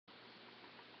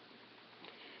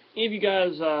Any of you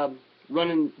guys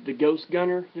running the Ghost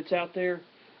Gunner that's out there?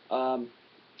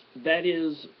 That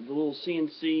is the little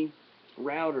CNC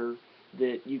router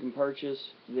that you can purchase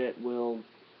that will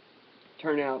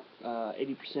turn out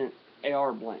 80%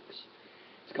 AR blanks.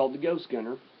 It's called the Ghost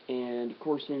Gunner, and of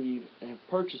course, when you have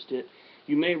purchased it,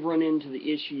 you may have run into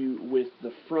the issue with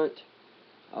the front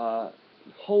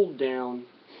hold down,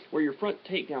 where your front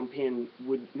takedown pin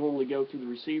would normally go through the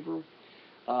receiver.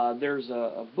 There's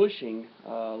a bushing,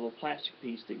 a little plastic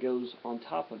piece that goes on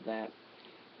top of that,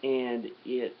 and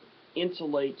it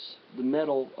insulates the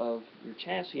metal of your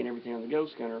chassis and everything on the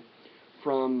Ghost Gunner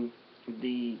from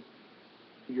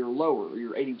your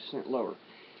 80% lower,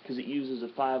 because it uses a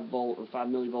 5 volt or 5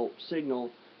 millivolt signal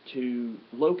to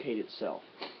locate itself.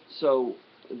 So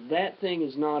that thing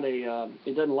is not it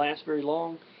doesn't last very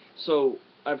long. So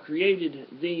I've created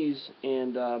these,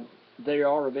 and they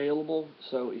are available.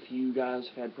 So if you guys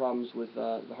have had problems with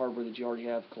the hardware that you already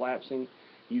have collapsing,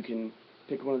 you can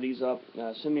pick one of these up,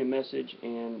 send me a message,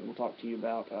 and we'll talk to you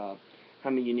about how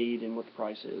many you need and what the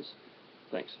price is.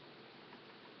 Thanks.